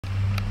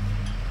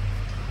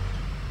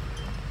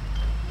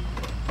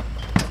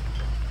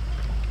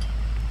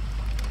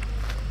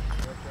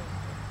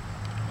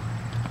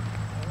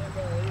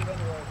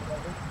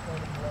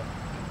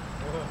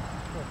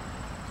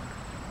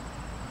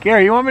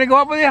Gary, you want me to go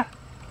up with you?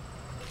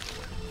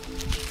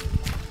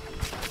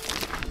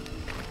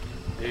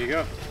 There you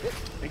go.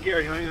 Hey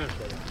Gary, hang on a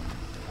second.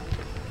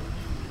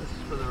 This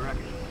is for the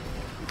record.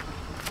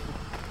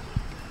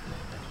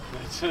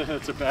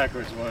 That's a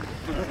backwards one.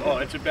 Oh,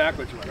 it's a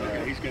backwards one. Okay,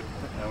 Right. he's good.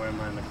 I wear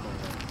mine the corner.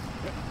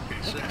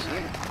 Okay,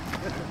 16.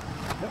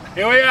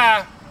 Here we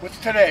are. What's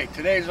today?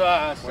 Today's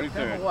September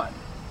 23rd. what?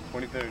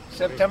 23rd.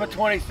 September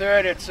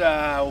 23rd. It's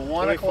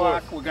 1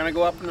 o'clock. 24th. We're gonna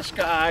go up in the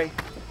sky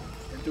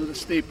and do the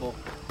steeple.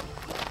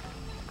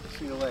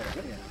 See you later.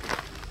 Yeah.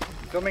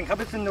 Filming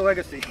Hubbardson the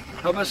Legacy.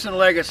 Hubbardson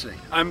Legacy.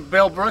 I'm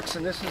Bill Brooks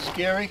and this is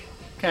Gary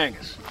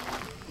Kangas.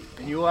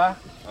 And you are?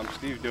 I'm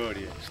Steve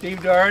Doherty.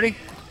 Steve Doherty.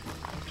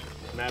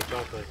 Matt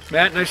Buckley.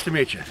 Matt, nice to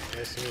meet you.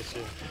 Nice to meet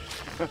you.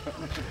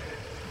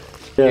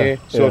 Yeah.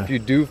 So if you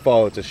do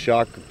fall, it's a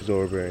shock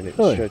absorber and it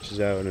Really? stretches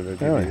out and it'll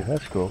give Oh, you. yeah,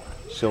 that's cool.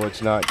 So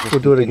it's not just.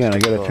 We'll do it again. I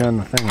instant gotta fall. turn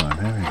the thing on.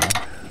 There we go.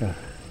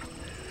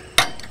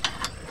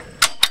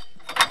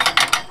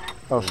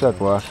 Yeah. All set,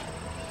 boss.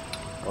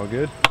 All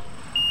good?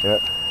 Yeah.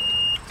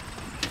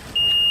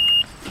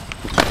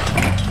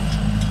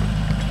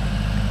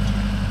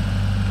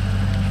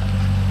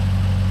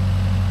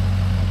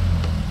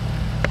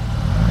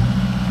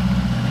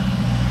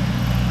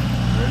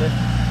 Ready?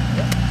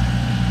 Yep.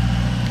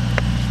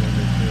 Just wanna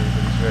make sure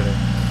everybody's ready.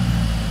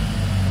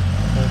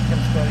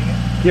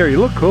 Gary, you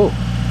look cool. There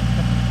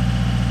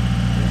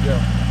you go.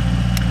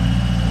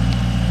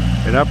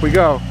 And up we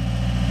go.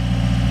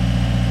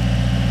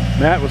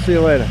 Matt, we'll see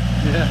you later.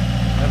 Yeah.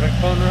 Have a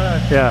fun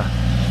ride. Yeah.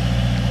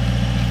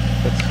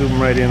 Let's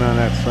zoom right in on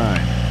that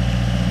sign.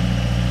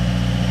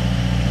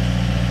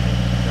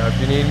 Now, if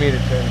you need me to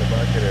turn the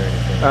bucket or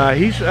anything.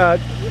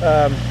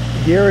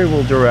 Gary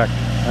will direct.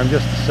 I'm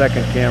just the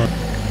second camera.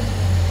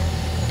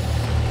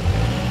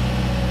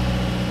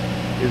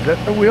 Is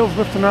that the wheels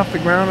lifting off the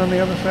ground on the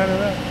other side of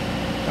that?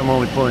 I'm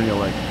only pulling your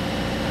leg.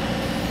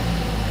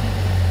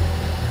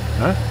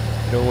 Huh?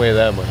 Don't weigh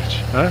that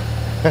much. Huh?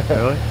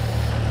 Really?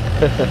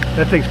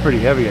 That thing's pretty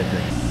heavy, I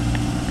think.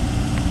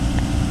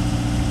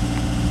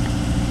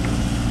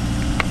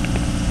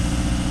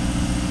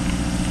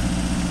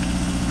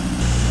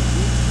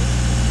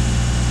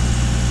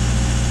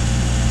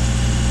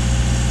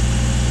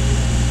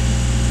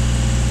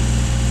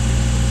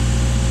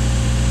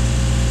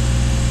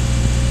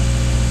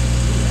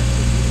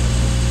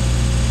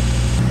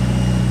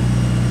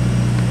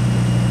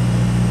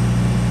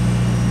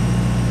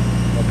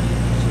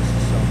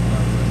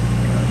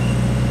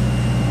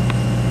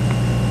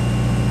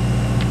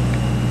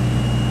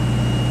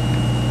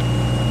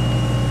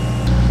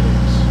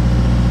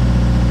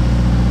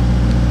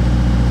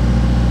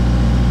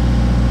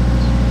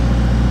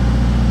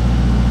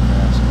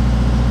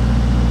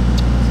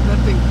 That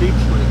thing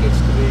beeps when it gets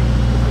to be,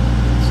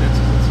 it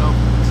senses itself.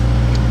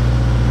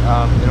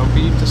 It'll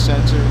beep the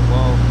sensor.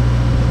 Well,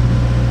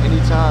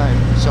 anytime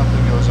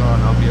something goes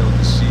on, I'll be able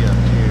to see up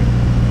here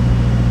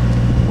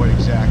what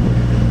exactly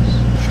it is.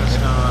 Shuts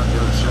down.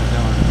 It'll shut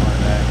down on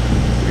that.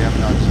 We have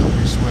an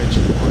auxiliary switch.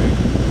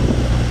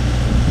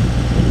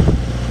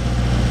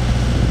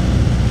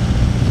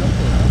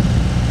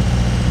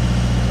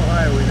 How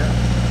high are we now?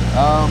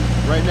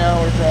 Right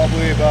now we're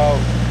probably about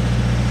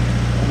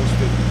almost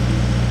 50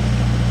 feet.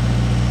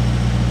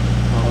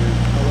 Probably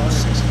How long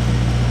is it? 60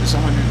 feet. It's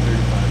 135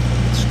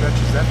 feet. It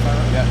stretches that far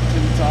out? Yeah, to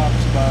the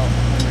top's about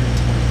 120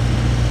 feet.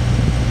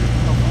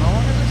 How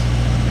long is this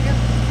again?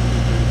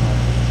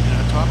 135. And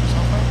the top is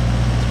how far?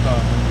 It's about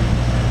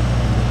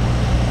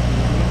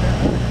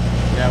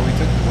 100. Yeah, we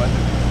took the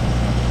weather.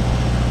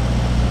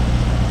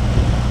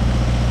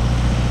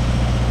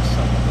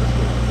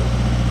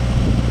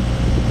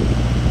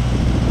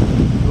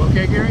 You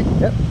okay, Gary?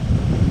 Yep.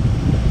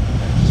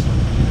 Just let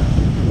me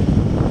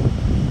know.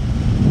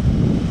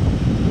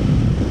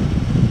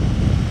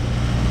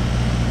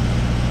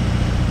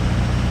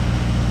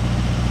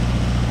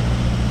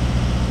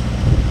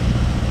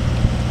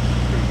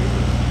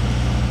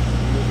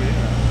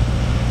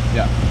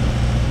 Yeah.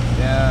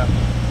 Yeah,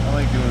 I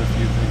like doing a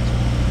few things.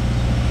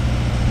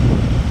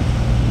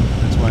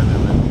 That's why they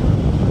let me on.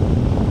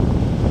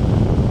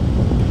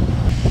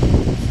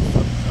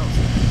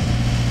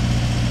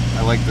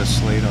 I like the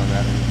slate on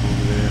that roof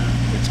over there.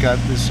 It's got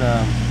this,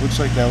 looks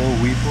like that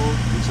little weep hole.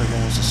 Looks like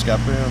almost a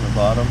scuppet on the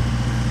bottom.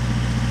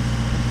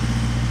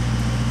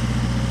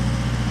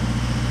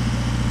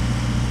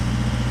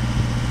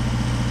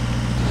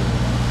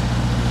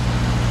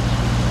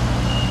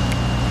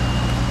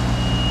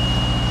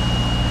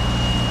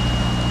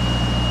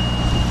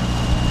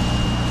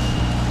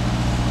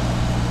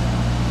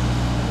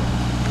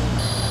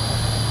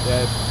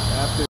 Yeah,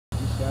 after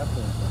just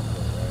after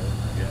something, right?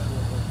 Yeah.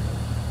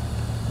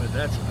 But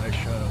that's a nice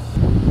shot of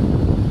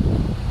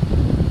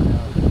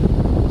Now,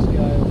 see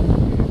island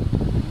here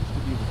used to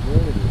be the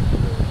journey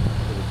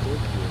for the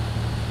coach here.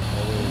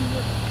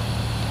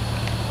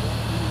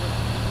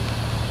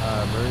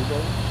 Murray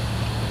Bay?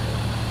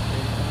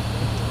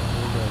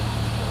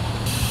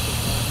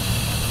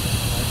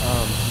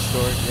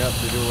 Historic, yep,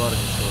 they do a lot of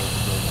historical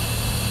buildings.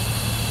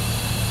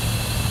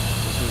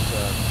 This is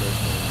the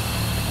first one.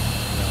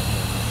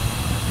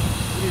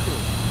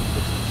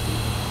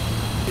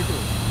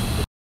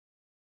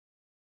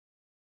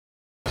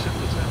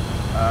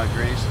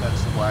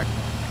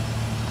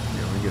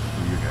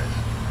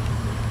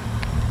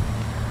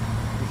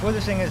 before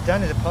this thing is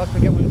done, is it possible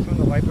to get one from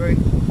the library?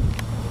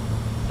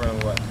 From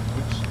what?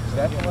 Is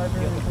that the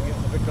library?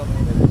 The brick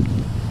building.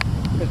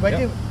 Because what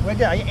I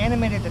did, I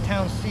animated the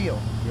town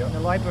seal. Yep. And the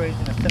library's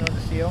in the center of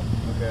the seal.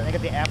 Okay. And I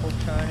got the apples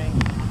turning.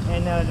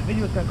 And the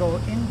video is going to go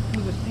in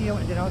through the seal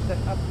and then I'll set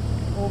up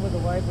over the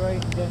library.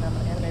 And then I'm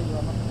going to animate where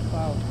I'm up in the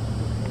cloud.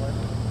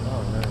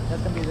 Oh, nice.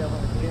 That's going to be the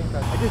one at the beginning.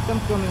 I did some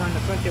filming on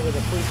the front there with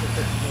the police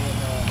assistant.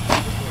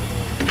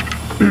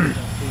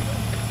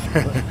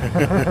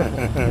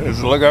 Does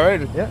it look all right?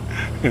 Yeah.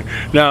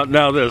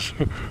 Now this.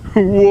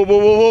 Whoa, whoa,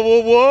 whoa,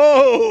 whoa,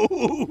 whoa,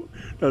 whoa!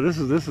 No, this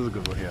is a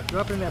good one here.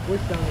 Dropping that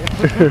bush down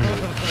there.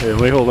 Hey,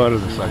 wait, hold on to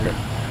the sucker.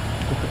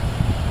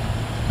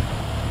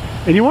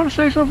 And you want to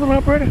say something,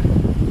 operator?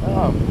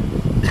 I'm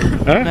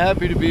Huh?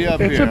 happy to be up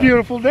here. It's a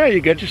beautiful day.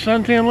 You got your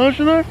suntan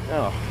lotion on?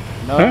 No,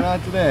 no, Huh?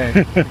 not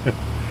today.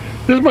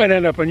 This might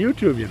end up on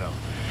YouTube, you know.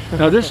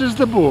 Now this is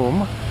the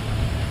boom.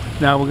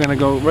 Now we're gonna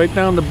go right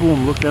down the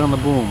boom. Look down the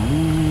boom.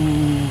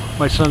 Ooh,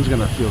 my son's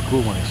gonna feel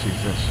cool when he sees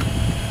this.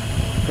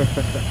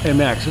 Hey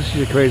Max, this is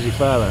your crazy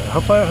father. How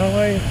far? How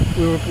are you?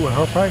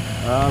 How far?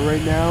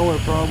 Right now we're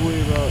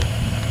probably about,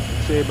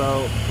 I'd say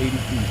about 80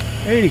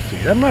 feet. 80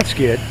 feet. I'm not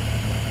scared.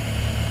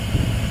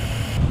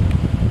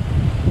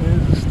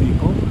 There's the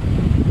steeple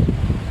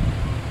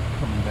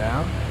coming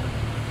down.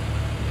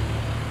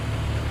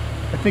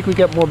 I think we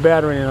got more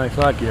battery than I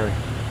thought, Gary.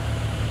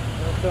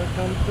 Still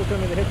tell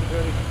me the hits is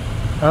early.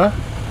 Huh?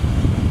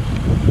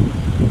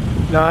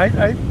 No,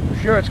 I'm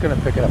sure it's going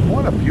to pick it up.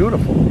 What a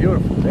beautiful,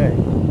 beautiful day.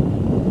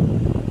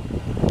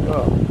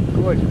 Oh,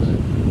 gorgeous.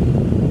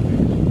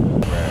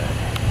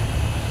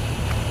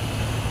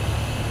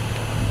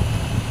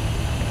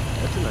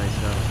 That's a nice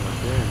house right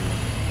there.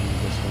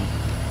 This one,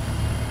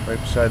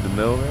 right beside the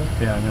mill there.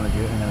 Yeah, I'm gonna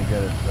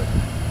get it.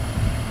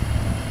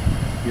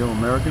 The old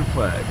American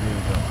flag. Here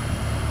you go.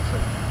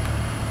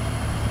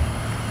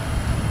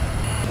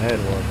 I had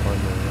a lot of fun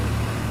there.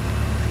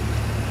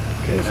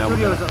 Okay, The now we're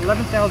studio gonna- was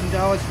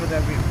 $11,000 for the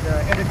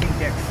editing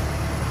decks.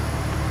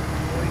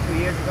 42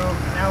 years ago.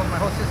 Now my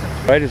whole system.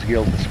 Writers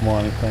Guild this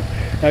morning thing.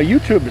 Now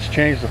YouTube has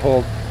changed the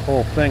whole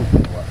thing,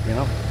 you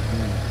know,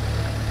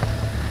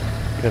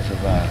 because of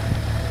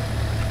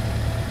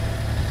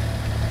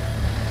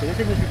So this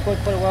thing was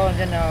recorded quite a while, and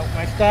then when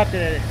I stopped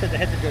it, it said the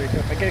heads are dirty. So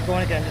if I get it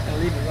going again, I'm just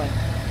gonna leave it run.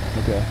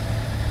 Okay.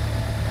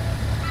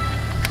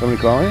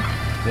 Somebody calling you?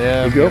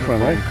 Yeah. Your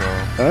girlfriend, right?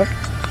 Huh?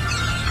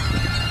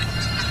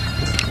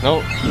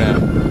 Nope, man.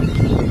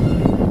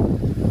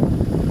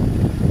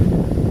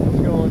 How's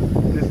it going?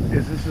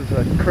 This is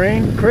a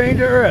crane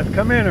to Earth.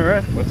 Come in,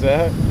 Earth. What's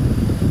that?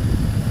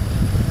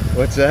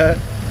 What's that?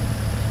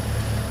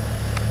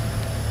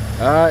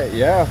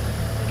 Yeah.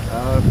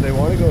 If they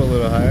want to go a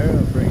little higher,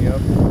 I'll bring you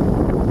up. I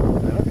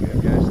don't care,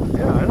 guys.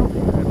 Yeah, I don't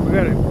care.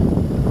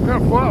 We're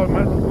gonna follow.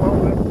 Might as well follow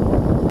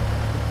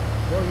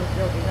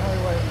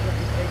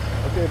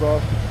Okay,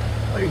 boss.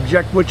 it.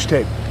 Eject which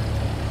tape?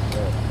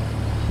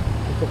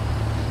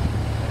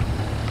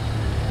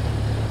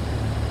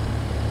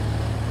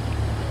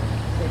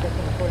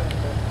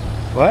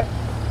 What?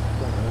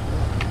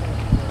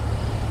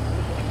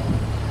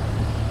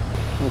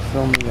 We'll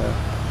film the.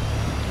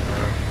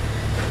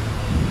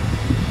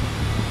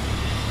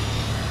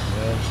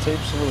 Yeah, this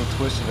tape's a little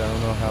twisted. I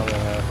don't know how that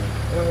happened.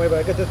 Don't worry about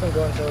it. I got this one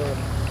going, so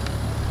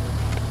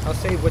I'll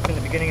save what's in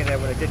the beginning of that,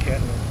 what I did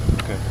get.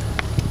 Okay.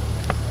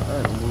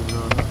 Alright, I'm moving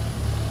on up.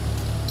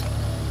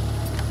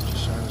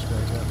 Just sign this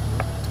back up.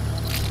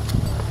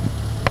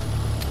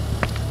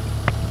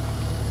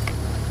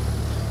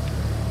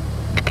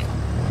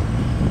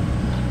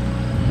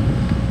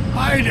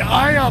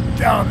 Hi up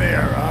down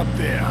there, up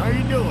there. How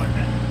you doing?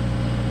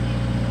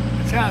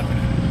 What's happening?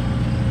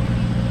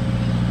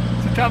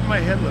 It's the top of my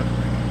head looking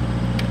like.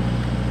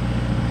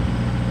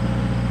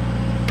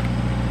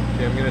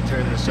 Okay, I'm gonna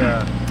turn this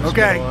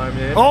Okay. alarm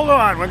in. Hold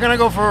on, we're gonna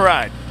go for a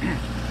ride.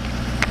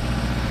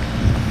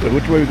 Wait,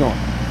 which way are we going?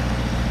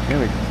 Here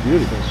we go.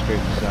 Beautiful. Just gonna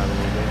scrape this out a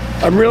little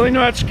bit. I'm really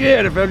not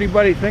scared. If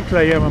anybody thinks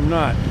I am, I'm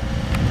not.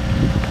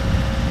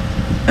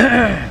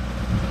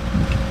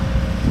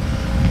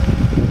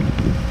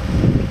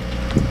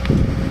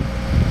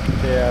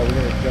 Yeah, we're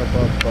gonna jump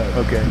up about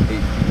Okay. 8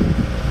 feet.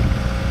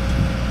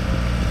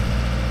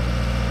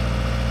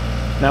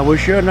 Now we're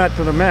sure not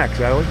to the max,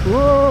 are we?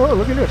 Whoa,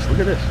 look at this, look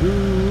at this.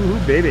 Ooh,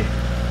 baby.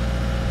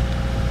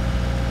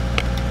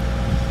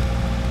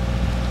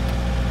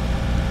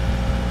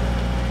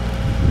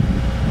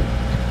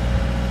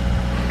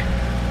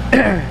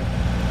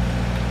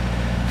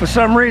 For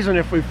some reason,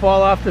 if we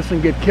fall off this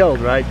and get killed,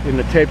 right, and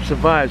the tape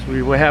survives,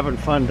 we were having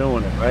fun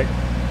doing it, right?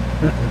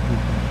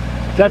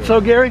 Is that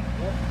so, Gary?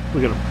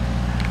 Look at him.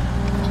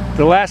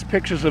 The last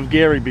pictures of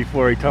Gary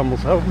before he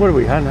tumbles. Oh, what are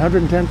we,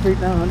 110 feet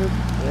now, 100?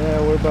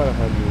 Yeah, we're about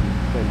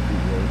 110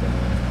 feet right now.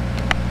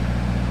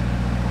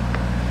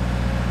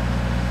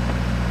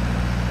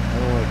 I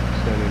don't like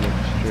sending it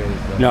straight.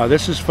 But No,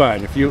 this is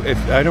fine. If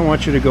I don't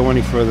want you to go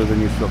any further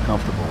than you feel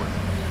comfortable with.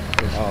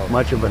 As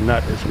much of a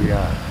nut as we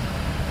are.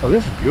 Oh,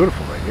 this is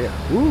beautiful right here.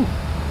 Ooh,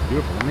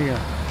 beautiful. Let me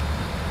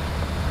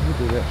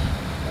do this.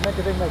 meant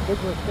to bring my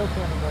digital still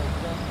camera,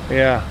 but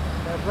Yeah.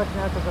 I've left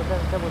now because I've got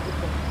a double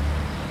distance.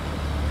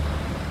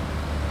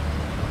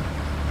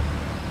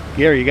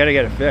 Gary, you gotta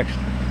get it fixed.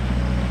 It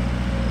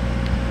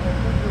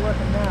seems to be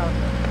working now.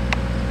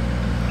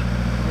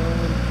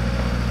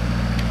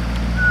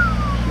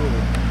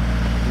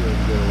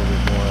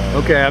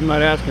 Okay, I'm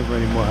not asking for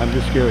any more. I'm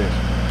just curious.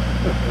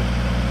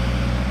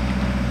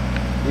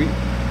 We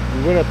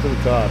went up to the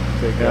top to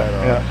take that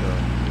off.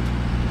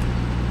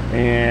 So.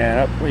 And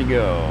up we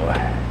go.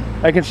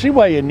 I can see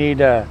why you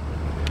need.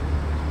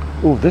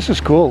 Ooh, this is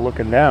cool.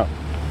 Looking down.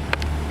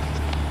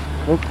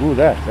 Look, ooh,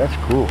 that's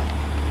cool.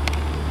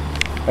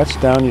 That's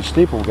down your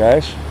steeple,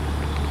 guys.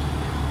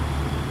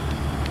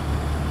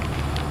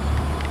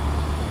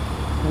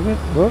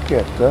 Look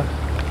at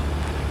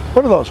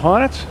what are those,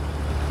 hornets?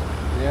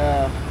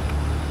 Yeah.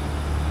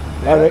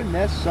 They Are have they- a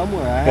nest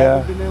somewhere. I Yeah.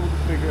 haven't been able to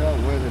figure out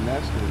where the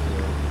nest is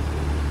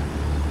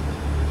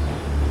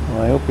though.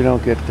 Well, I hope you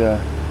don't get.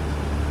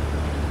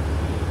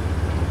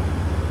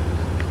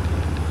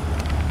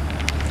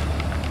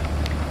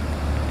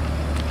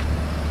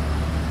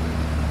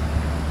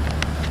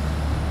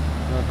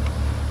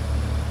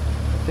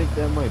 I think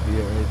that might be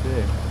it right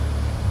there.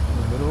 In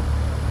the middle.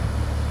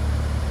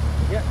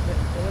 Yeah,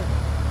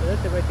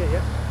 that's it right there,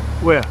 yeah.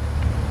 Where?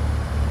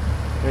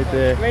 Right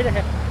there. Straight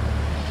ahead.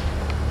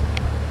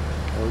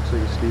 That looks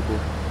like a steeple.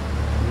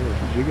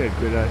 Yeah, you got a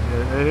good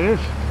idea. It is.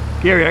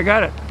 Gary, I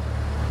got it.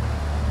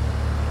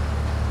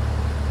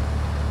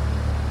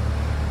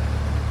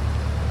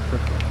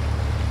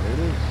 There it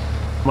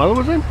is. Mother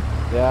was in?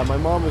 Yeah, my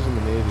mom was in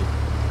the Navy.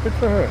 Good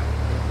for her.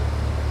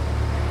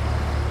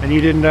 And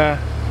you didn't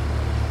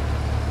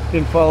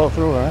follow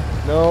through, huh?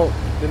 No,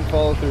 didn't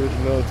follow through with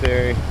the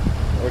military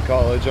or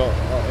college.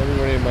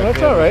 Everybody in my That's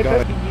family all right.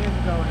 was gone. 15 years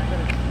ago, and I got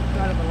a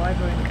start of a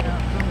library in the town.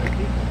 Some of the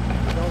people.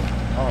 So,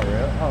 Oh,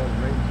 really? Oh,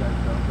 right inside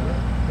downtown.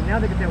 and now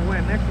they get that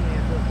wire mesh in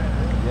there, so it's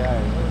Yeah,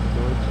 it's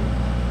Deutsche.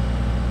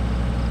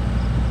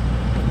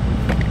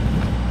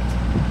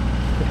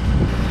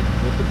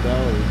 With the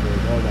bellies,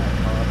 like all that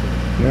copper.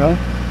 Yeah.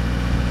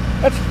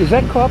 Is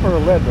that copper or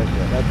lead right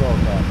there? That's all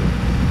copper.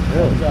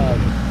 Really? That's,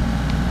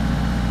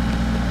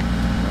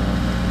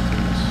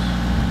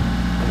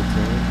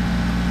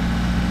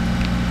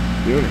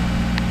 Beauty.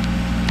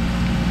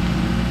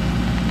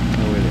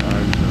 oh, where the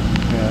arms are.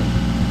 Yeah.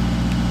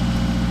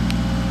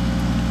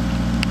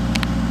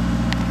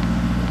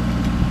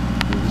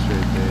 This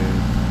right there.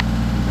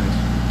 Nice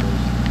and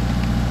close.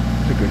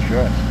 It's a good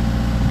shot.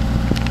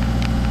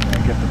 Yeah,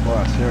 get the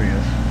boss. There he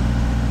is.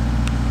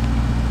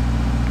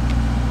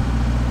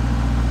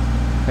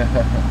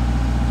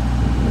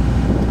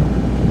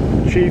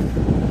 Chief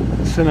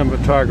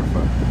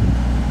cinematographer.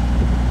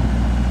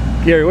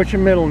 Gary, what's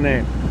your middle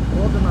name?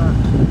 Waldemar.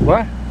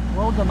 What?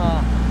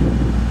 Waldemar.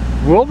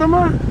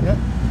 Wildemar? Yep.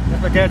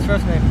 That's my dad's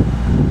first name.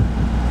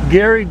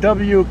 Gary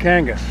W.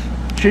 Kangas,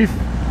 Chief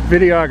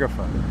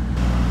Videographer.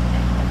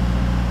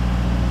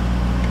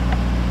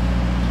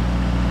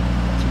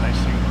 That's a nice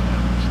thing about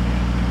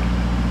that.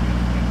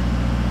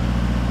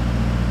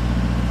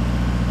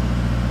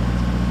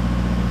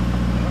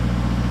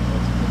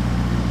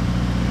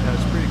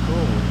 That's pretty cool.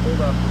 We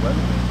pulled off the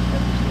weatherman. We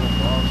had this little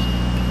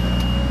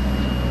ball.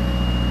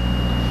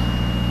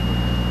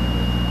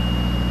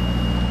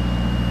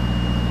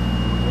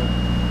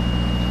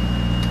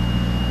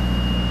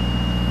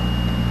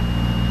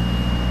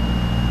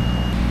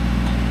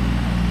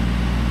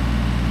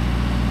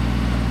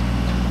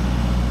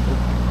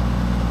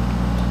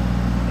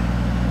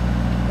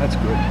 That's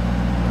good.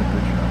 That's a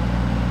good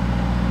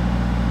shot.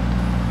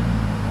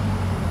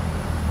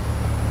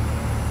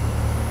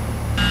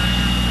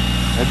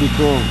 That'd be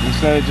cool.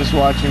 Instead of just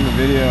watching the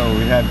video,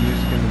 we'd have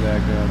music in the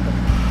background.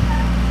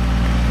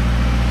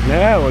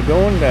 Now we're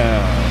going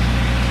down.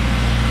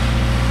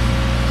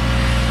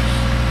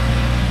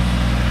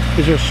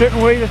 Is there a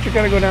certain way that you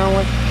gotta go down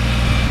with?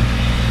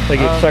 Like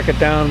you suck it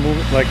down, move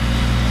it, like...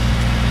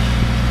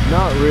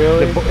 Not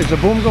really. Is the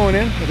boom going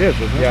in? It is,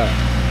 isn't it? Yeah.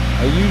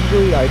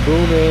 I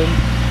boom in,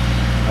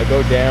 I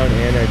go down,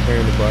 and I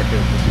turn the bucket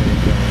at the same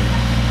time.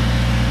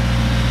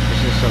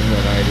 This is something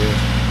that I do.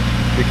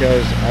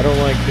 Because I don't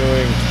like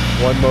doing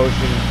one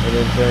motion and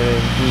then turning,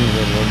 and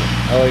then one.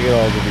 I like it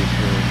all to be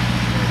smooth.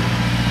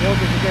 Bill,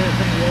 did you get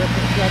some of the other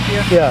shots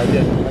here? Yeah, I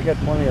did. I got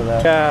plenty of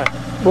that. Yeah,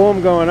 boom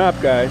going up,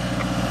 guys.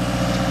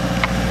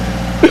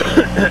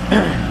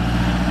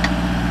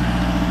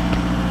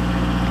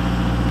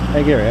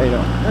 Hey Gary, how you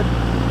doing?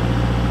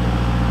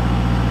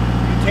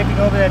 You taping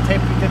over that tape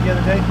we did the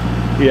other day?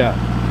 Yeah.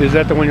 Is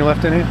that the one you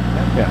left in here?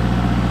 Yeah.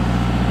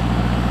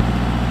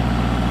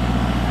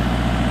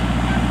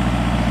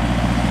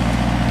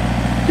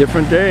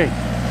 Different day.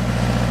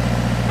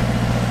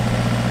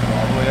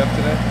 All the way up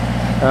today?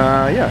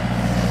 Yeah.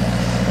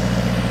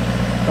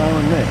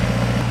 Following me.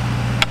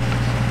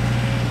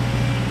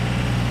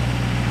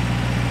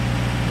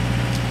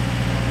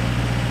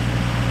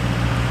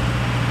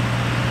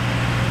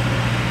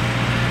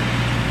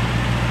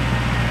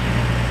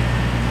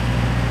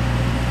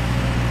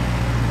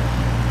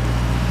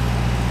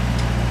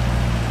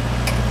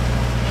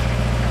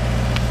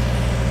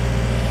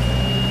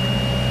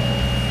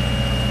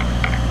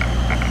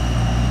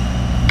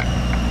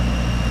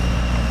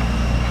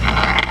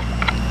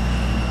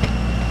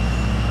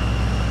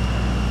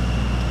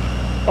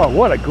 Oh,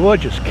 what a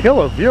gorgeous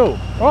killer view.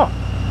 Oh,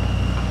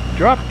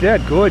 drop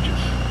dead gorgeous.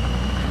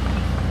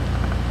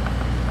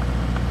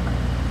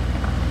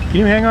 Can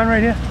you hang on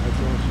right here?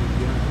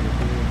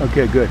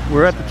 Okay, good.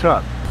 We're at the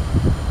top.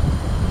 It's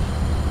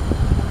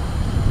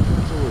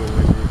a little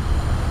windy.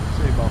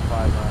 Say about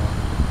 5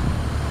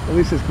 miles. At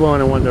least it's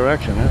blowing in one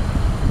direction, huh?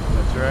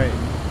 That's right.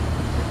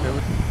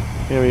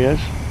 Here he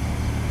is.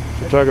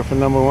 Photographer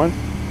number 1.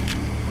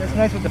 That's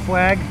nice with the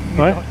flag. You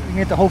What? can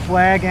get the whole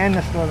flag and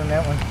the store on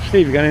that one.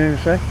 Steve, you got anything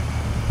to say?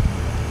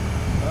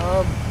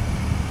 What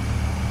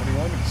do you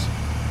want me to say?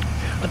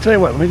 I'll tell you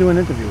what, let me do an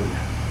interview with you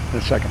in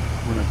a second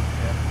when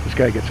this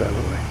guy gets out of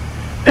the way.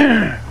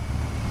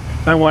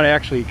 I want to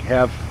actually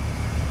have...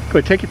 Go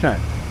ahead, take your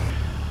time.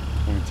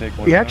 Let me take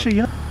one. You actually,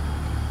 you know...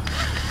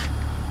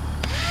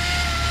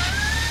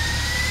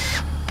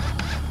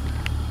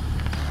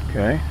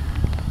 Okay.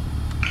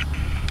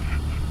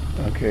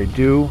 Okay,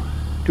 do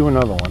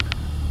another one.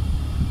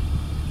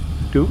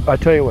 I'll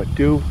tell you what,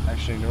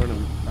 Actually, no,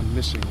 I'm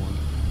missing one.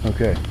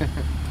 okay.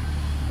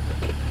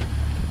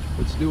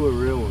 Let's do a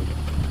real one.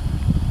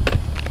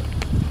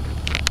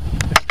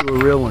 Let's do a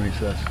real one, he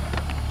says.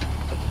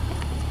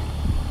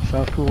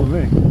 Sounds cool with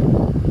me.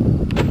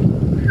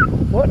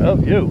 What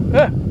of you?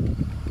 Ah.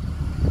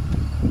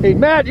 Hey,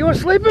 Matt, you want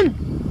sleeping?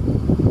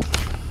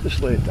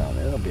 Just lay it down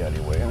there. It'll be out of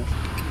your way, huh?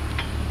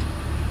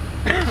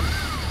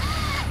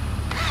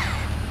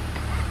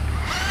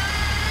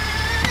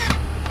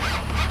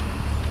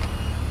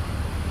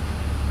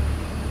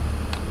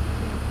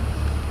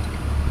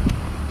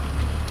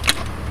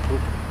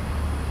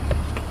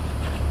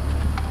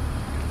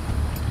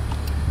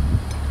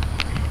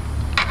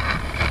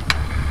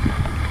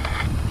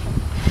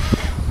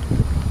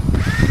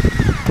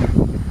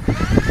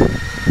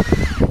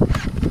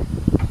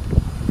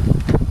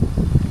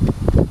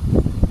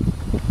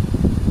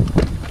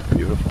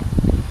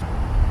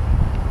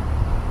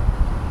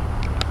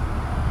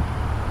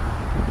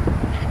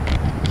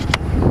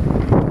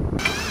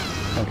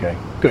 Okay,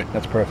 good,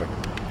 that's perfect.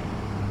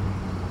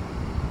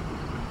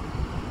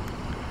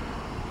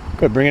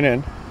 Good, bring it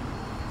in.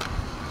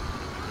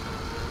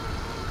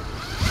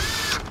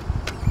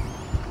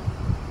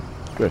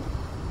 Good.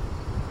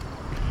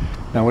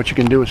 Now what you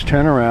can do is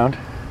turn around.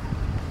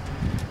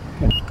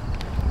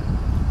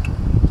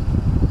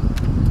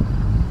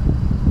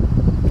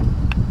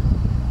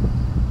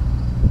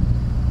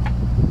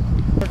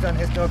 It's on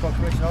historical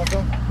commission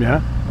also. Yeah?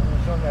 I'm going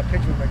to show them that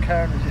picture of my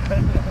car.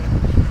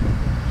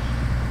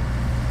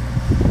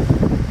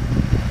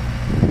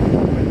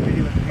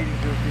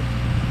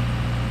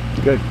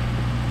 Good.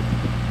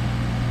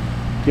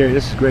 Gary,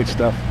 this is great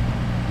stuff.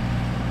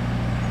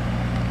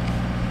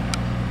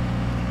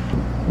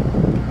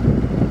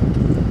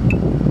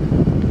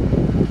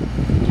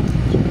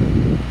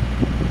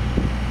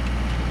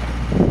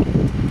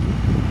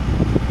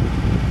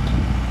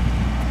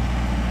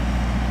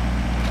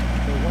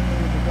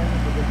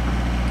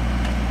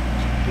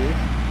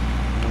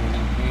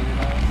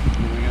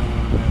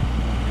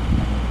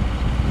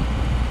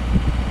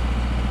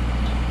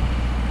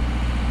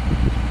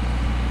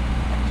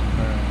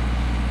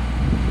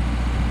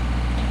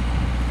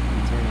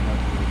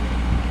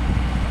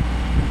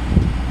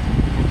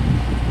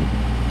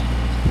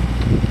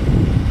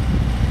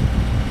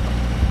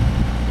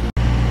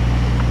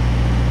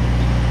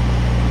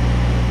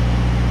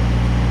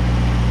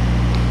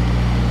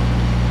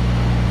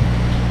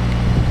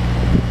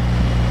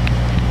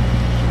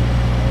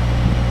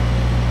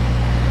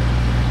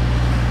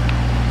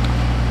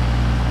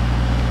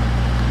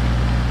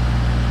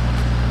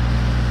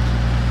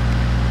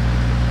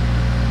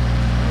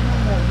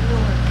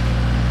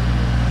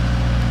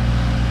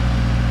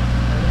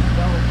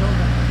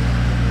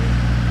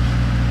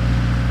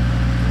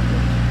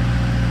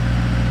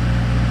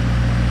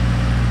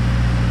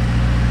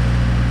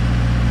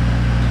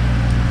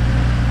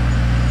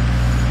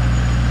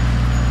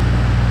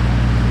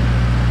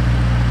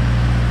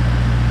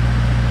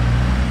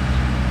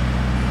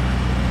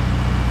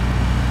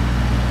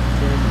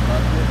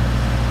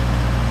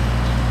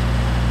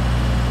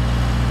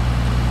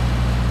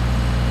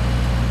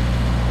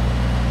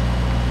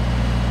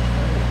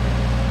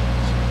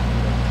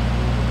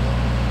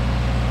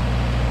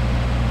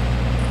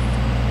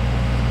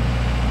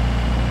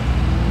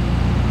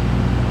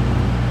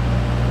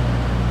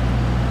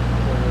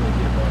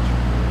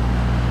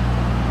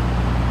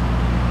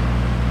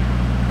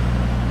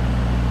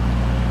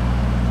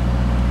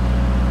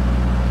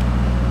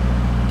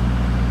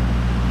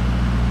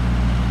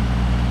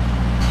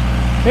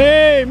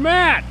 Hey,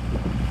 Matt!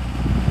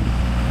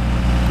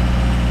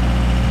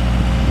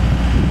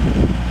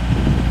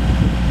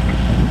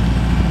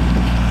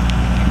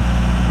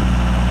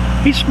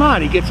 He's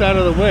smart. He gets out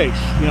of the way.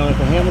 You know, if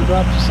a hammer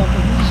drops or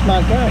something, he's a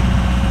smart guy.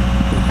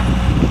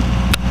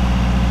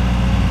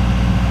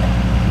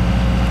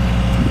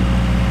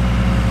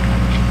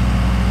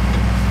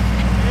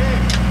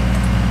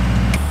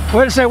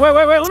 Wait a second. Wait.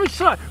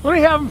 Let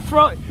me have them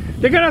throw.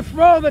 They're gonna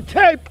throw the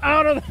tape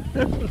out of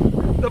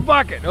the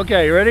bucket.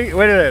 Okay, you ready?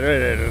 Wait a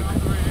minute.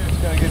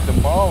 It's gonna get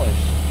demolished.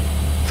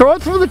 Throw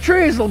it through the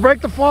trees, it'll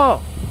break the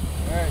fall.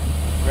 Alright,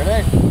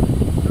 ready?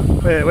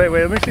 Wait,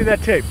 let me see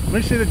that tape. Let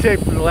me see the tape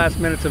for the last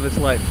minutes of its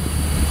life.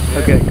 Yeah.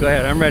 Okay, go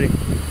ahead, I'm ready.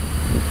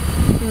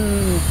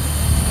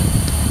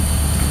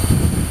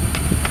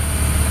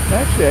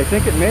 Actually, I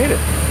think it made it.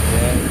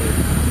 Yeah, it did.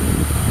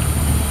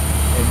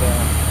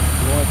 And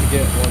you want to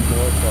get one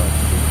more part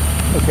too.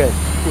 Okay,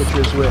 which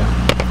is where?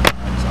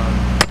 It's on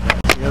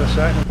The other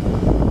side?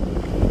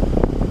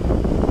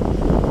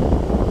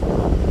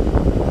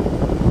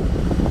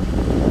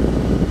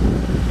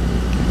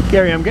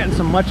 Gary, I'm getting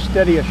some much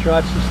steadier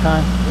shots this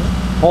time.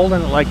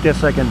 Holding it like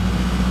this, I can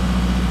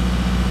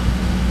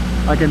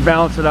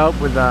balance it out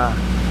with I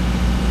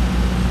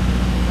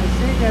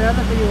seen that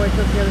other video I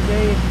took the other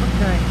day in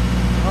QuickTime.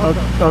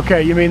 Also,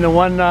 okay, you mean the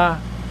one with a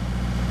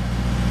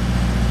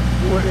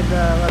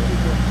lot of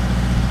people.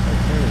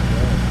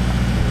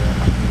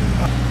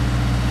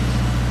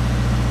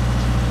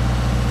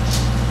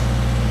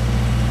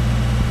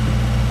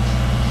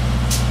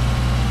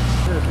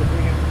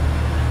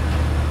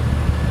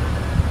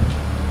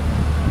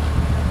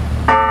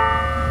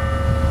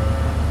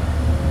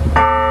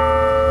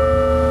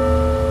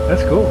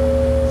 That's cool.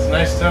 It's a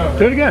nice tone.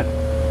 Do it again.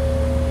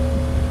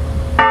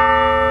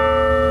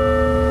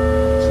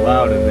 It's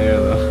loud in there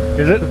though.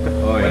 Is it?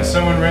 Oh yeah. When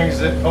someone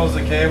rings it, pulls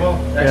the cable,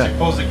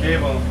 pulls the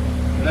cable,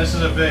 and this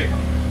is a big,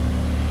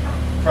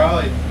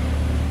 probably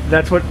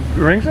That's what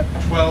rings it?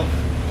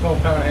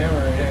 12-pound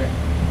hammer right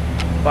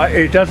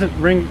here. It doesn't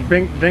ring,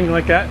 ding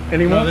like that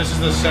anymore? No, this is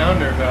the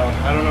sounder bell.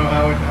 I don't know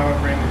how it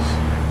rings.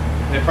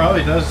 It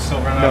probably does still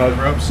run out of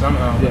the rope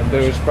somehow. Yeah,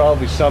 there was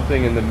probably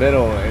something in the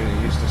middle and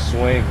it used to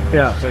swing.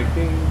 Yeah. It's like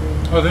ding,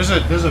 ding. Oh, there's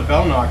a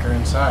bell knocker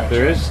inside.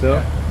 There is still.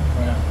 Yeah.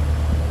 Oh,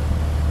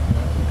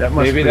 yeah. That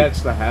must Maybe be.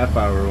 that's the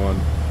half-hour one.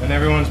 And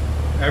everyone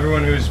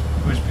who's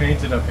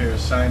painted up here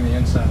has signed the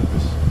inside of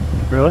this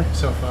Really?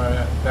 so far.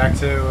 Yeah. Back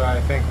to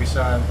I think we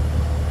saw it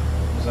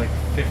was like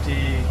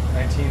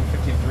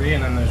 1953,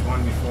 and then there's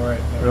one before it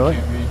that Really?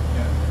 we can't read.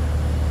 Yeah.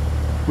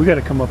 We got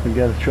to come up and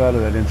get a shot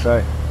of that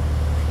inside.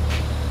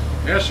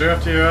 Yeah, sure.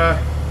 After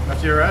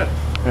you're ready.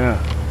 Yeah.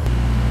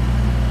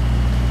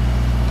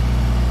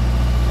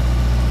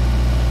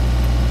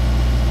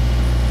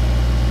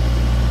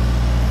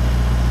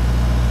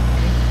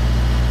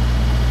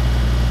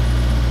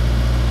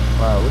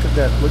 Wow, look at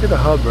that. Look at the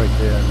hub right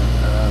there.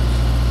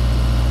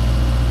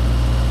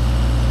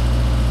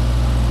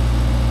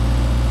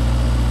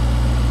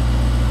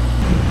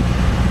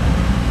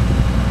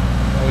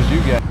 That was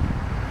you guys.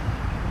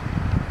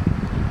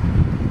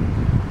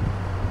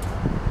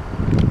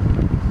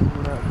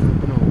 We're not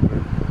flipping over.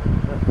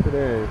 Not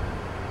today.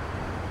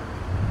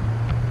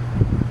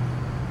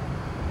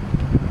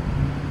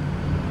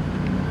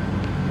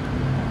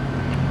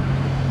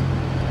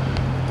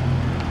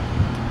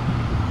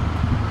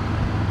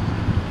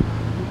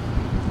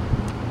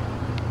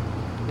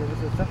 This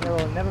is something I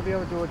will never be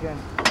able to do again.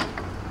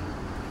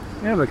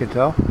 Yeah, we can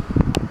tell.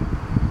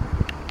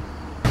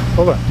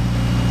 Hold on.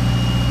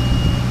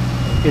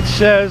 It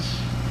says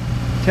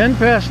 10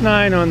 past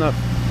 9 on the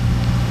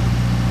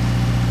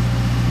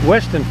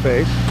western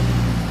face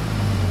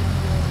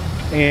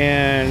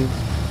and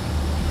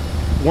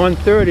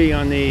 1:30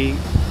 on the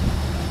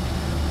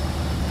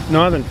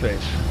northern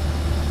face.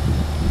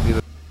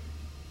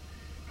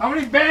 How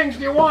many bangs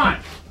do you want?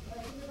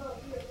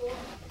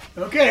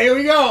 Okay, here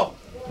we go.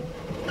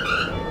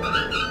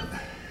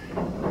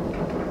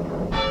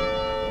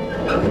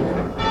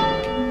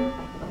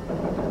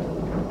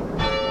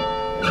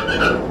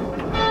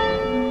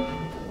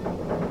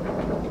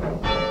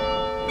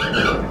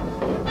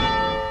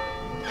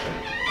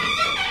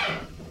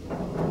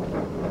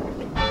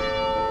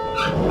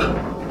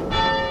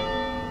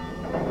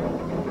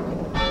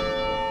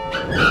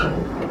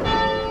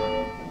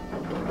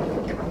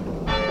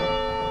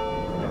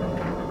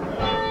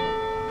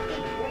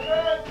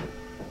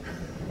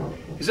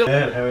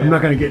 I'm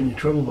not going to get in any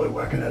trouble by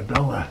whacking that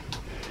bell there.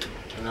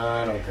 No,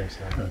 I don't think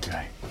so.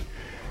 Okay.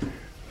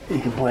 You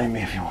can blame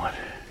me if you want.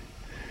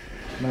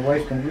 My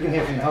wife can, we can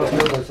hear from the house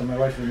window, so my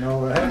wife will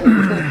know that.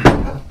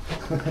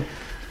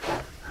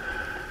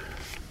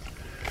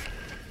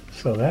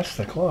 So that's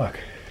the clock.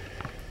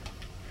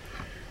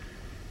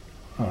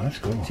 Oh, that's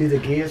cool. See the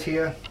gears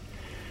here?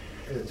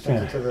 It's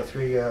sent to the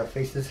three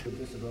faces.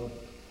 Just about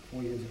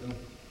 4 years ago.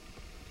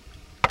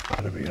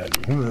 That'll be good.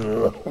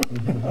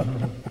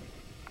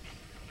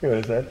 What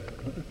is that?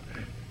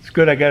 It's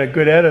good I got a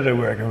good editor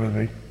working with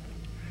me.